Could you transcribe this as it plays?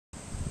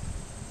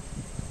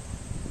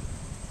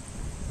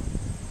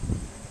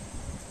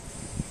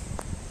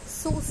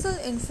Social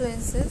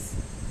influences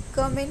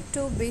come in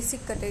two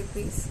basic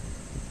categories.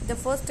 The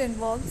first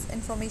involves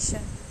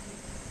information.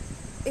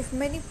 If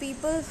many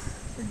people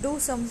do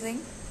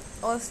something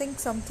or think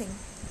something,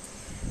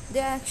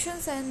 their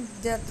actions and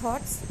their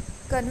thoughts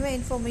convey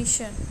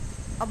information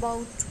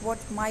about what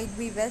might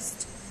be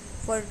best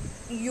for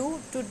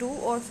you to do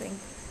or think.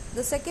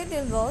 The second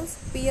involves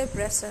peer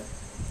pressure.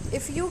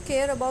 If you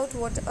care about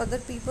what other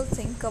people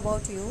think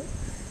about you,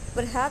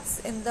 perhaps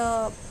in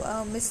the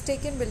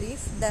mistaken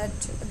belief that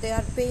they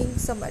are paying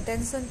some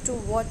attention to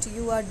what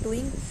you are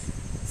doing,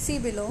 see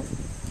below,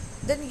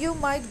 then you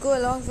might go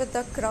along with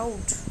the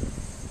crowd